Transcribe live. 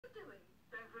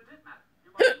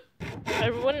I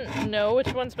wouldn't know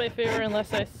which one's my favorite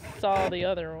unless I saw the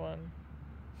other one.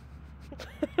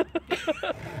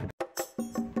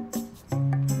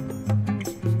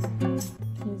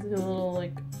 He's a little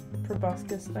like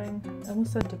proboscis thing. I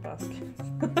almost said Tabasco.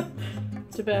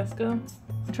 Tabasco.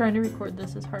 Trying to record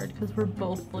this is hard because we're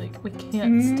both like, we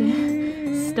can't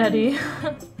stay steady.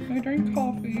 I drink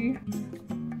coffee.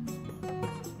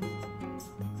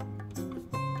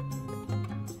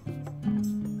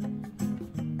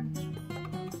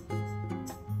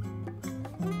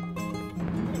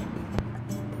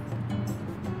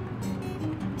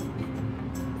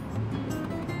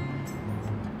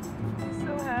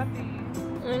 So happy.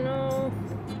 I know.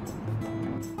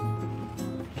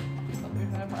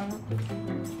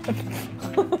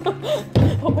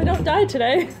 Hope I don't die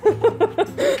today.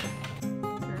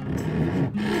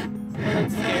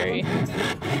 That's scary.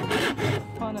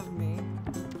 Fun of me.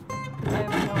 I have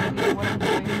no idea what I'm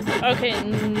doing. Okay,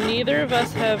 neither of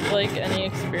us have like any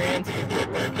experience with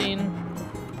woodworking.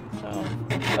 So,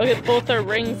 okay, both our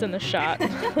rings in the shot. This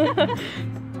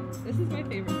is my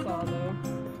favorite saw though.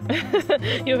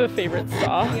 You have a favorite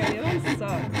saw? Yeah, the other one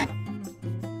sucks.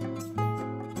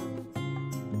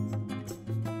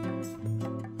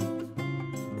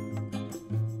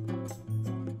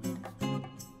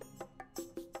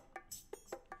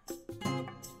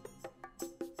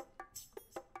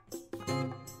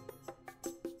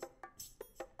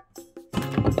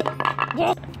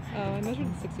 Oh, I measured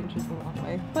 6 inches the wrong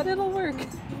way, but it'll work.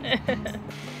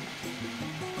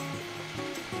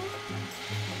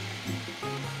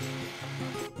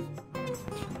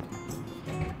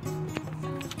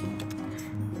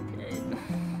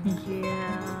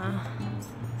 Yeah.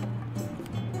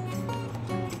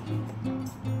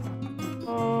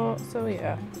 Oh, so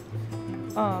yeah.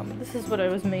 This is what I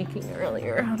was making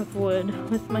earlier out of wood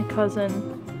with my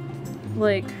cousin.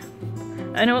 Like,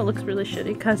 I know it looks really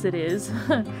shitty, cause it is.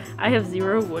 I have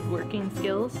 0 woodworking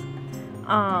skills.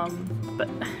 But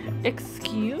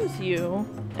excuse you.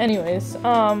 Anyways,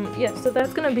 yeah, so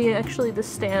that's gonna be actually the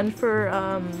stand for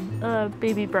a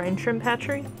baby brine shrimp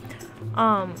hatchery.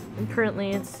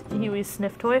 Currently it's Huey's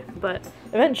sniff toy, but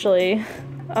eventually,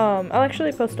 I'll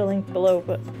actually post a link below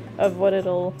of what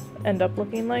it'll end up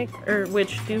looking like, or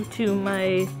which, due to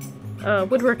my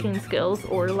woodworking skills,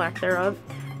 or lack thereof,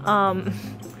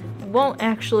 won't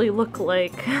actually look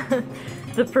like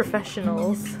the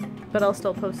professionals, but I'll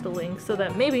still post a link so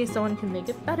that maybe someone can make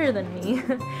it better than me.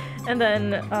 And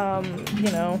then,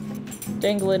 you know,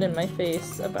 dangle it in my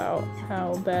face about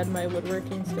how bad my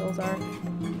woodworking skills are.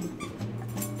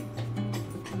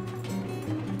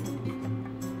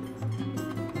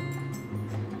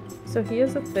 So he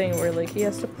has a thing where, like, he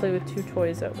has to play with 2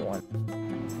 toys at once.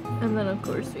 And then, of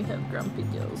course, we have Grumpy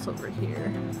Gills over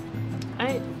here.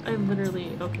 I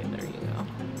literally... Okay, there you go.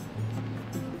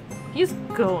 He's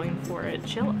going for it.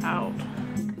 Chill out.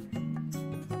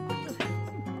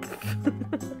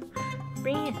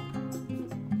 Bring it.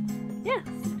 Yes.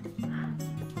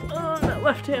 Oh, I'm not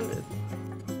left-handed.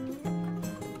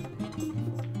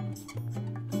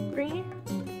 Bring it.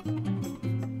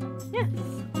 Yes.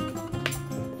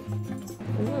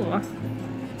 Ooh.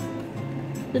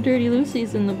 The Dirty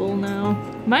Lucy's in the bowl now.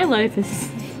 My life is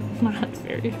not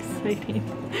very exciting.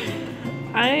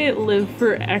 I live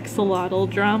for axolotl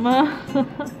drama.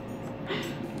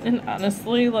 And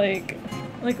honestly, like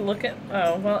look at,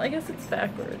 oh, well, I guess it's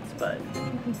backwards, but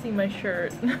you can see my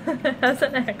shirt. It has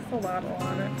an axolotl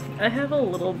on it. I have a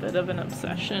little bit of an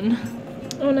obsession.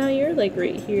 Oh, now you're like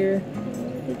right here.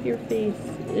 Look at your face.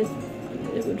 If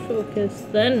it would focus,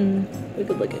 then we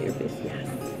could look at your face. Yes.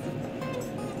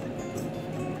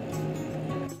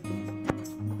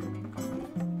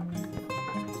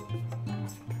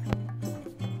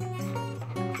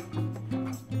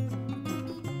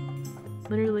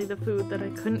 Literally the food that I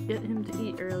couldn't get him to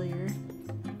eat earlier.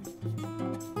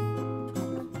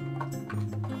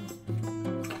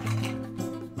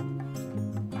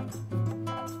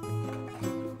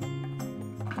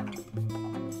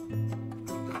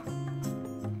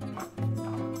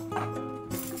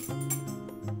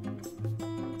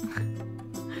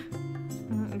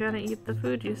 Gotta eat the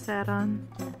food you sat on.